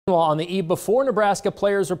Well, on the eve before Nebraska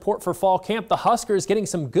players report for fall camp, the Huskers getting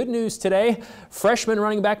some good news today. Freshman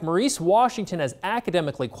running back Maurice Washington has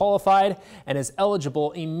academically qualified and is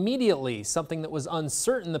eligible immediately, something that was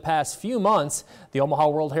uncertain the past few months. The Omaha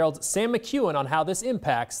World-Herald's Sam McKewon on how this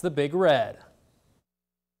impacts the Big Red.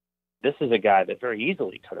 This is a guy that very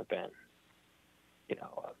easily could have been, a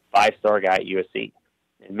five-star guy at USC.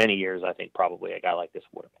 In many years, I think probably a guy like this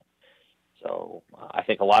would have been. So I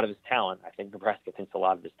think a lot of his talent, I think Nebraska thinks a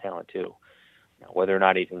lot of his talent too. Whether or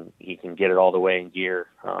not he can get it all the way in gear,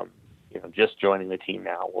 just joining the team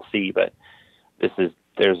now, we'll see. But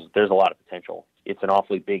there's a lot of potential. It's an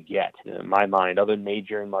awfully big get. In my mind, other than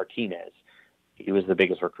Major and Martinez, he was the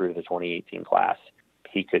biggest recruit of the 2018 class.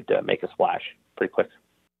 He could make a splash pretty quick.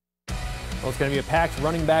 Well, it's going to be a packed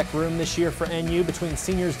running back room this year for NU between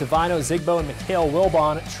seniors Divino Zigbo and Mikhail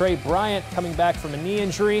Wilbon. Trey Bryant coming back from a knee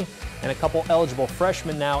injury, and a couple eligible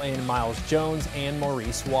freshmen now in Miles Jones and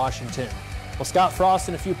Maurice Washington. Well, Scott Frost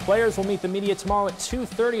and a few players will meet the media tomorrow at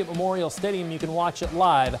 2:30 at Memorial Stadium. You can watch it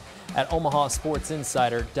live at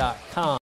omahasportsinsider.com.